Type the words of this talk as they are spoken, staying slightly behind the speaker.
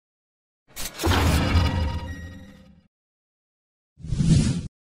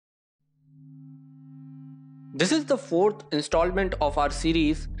This is the fourth installment of our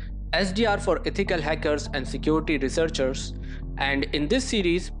series SDR for ethical hackers and security researchers, and in this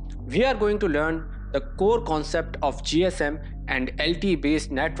series we are going to learn the core concept of GSM and LTE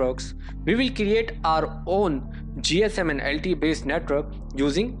based networks. We will create our own GSM and LTE based network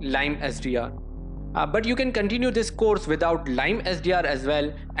using Lime SDR. But you can continue this course without Lime SDR as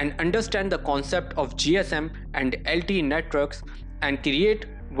well and understand the concept of GSM and LTE networks and create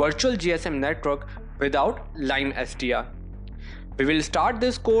virtual GSM network without Lime SDR. We will start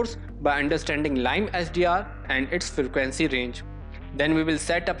this course by understanding Lime SDR and its frequency range. Then we will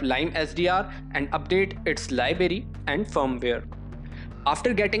set up Lime SDR and update its library and firmware.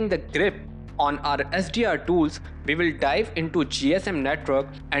 After getting the grip on our SDR tools, we will dive into GSM network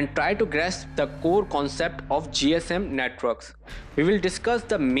and try to grasp the core concept of GSM networks. We will discuss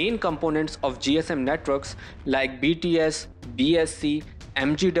the main components of GSM networks like BTS, BSC,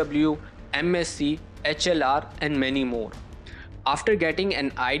 MGW, MSC, HLR and many more. After getting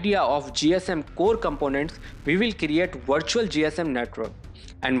an idea of GSM core components, we will create virtual GSM network.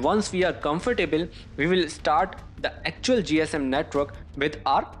 And once we are comfortable, we will start the actual GSM network with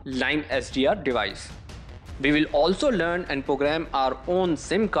our Lime SDR device. We will also learn and program our own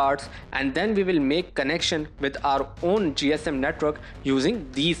SIM cards, and then we will make connection with our own GSM network using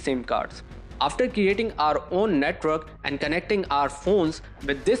these SIM cards. After creating our own network and connecting our phones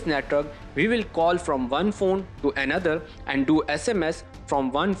with this network, we will call from one phone to another and do SMS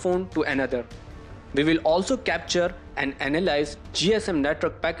from one phone to another. We will also capture and analyze GSM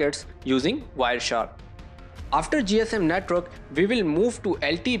network packets using Wireshark. After GSM network, we will move to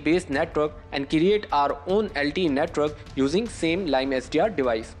LTE based network and create our own LTE network using same Lime SDR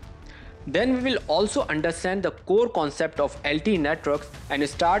device. Then we will also understand the core concept of LTE networks and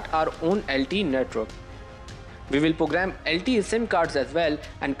start our own LTE network. We will program LTE SIM cards as well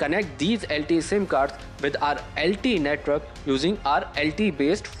and connect these LTE SIM cards with our LTE network using our LTE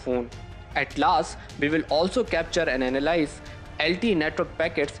based phone. At last, we will also capture and analyze LTE network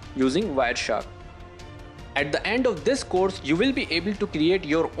packets using Wireshark. At the end of this course, you will be able to create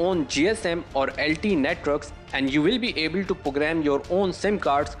your own GSM or LTE networks, and you will be able to program your own SIM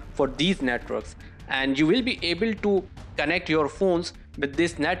cards for these networks, and you will be able to connect your phones with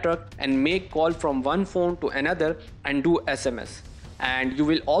this network and make call from one phone to another and do SMS. And you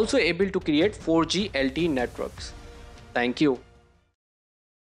will also able to create 4G LTE networks. Thank you.